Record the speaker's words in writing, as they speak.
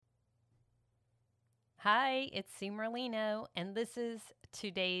Hi, it's Sue Merlino, and this is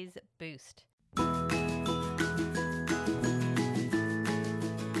today's boost.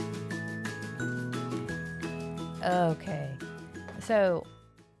 Okay, so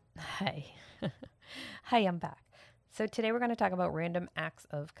hi. Hi, I'm back. So today we're going to talk about random acts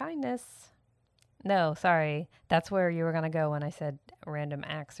of kindness. No, sorry, that's where you were going to go when I said random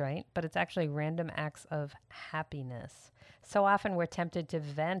acts, right? But it's actually random acts of happiness. So often we're tempted to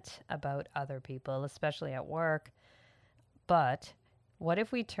vent about other people, especially at work. But what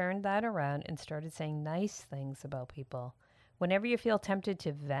if we turned that around and started saying nice things about people? Whenever you feel tempted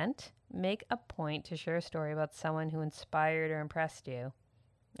to vent, make a point to share a story about someone who inspired or impressed you,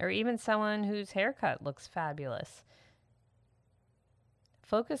 or even someone whose haircut looks fabulous.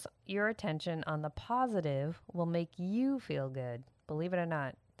 Focus your attention on the positive will make you feel good. Believe it or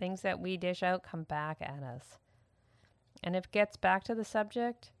not, things that we dish out come back at us. And if it gets back to the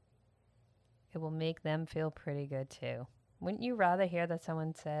subject, it will make them feel pretty good too. Wouldn't you rather hear that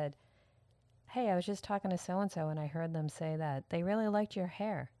someone said, "Hey, I was just talking to so and so and I heard them say that they really liked your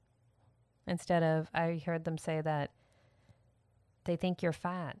hair," instead of I heard them say that they think you're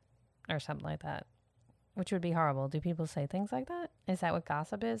fat or something like that, which would be horrible. Do people say things like that? Is that what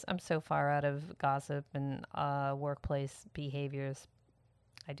gossip is? I'm so far out of gossip and workplace behaviors.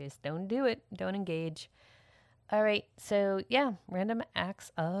 I just don't do it, don't engage. All right, so yeah, random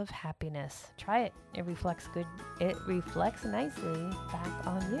acts of happiness. Try it. It reflects good. It reflects nicely back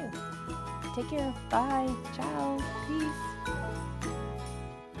on you. Take care. Bye. Ciao. Peace.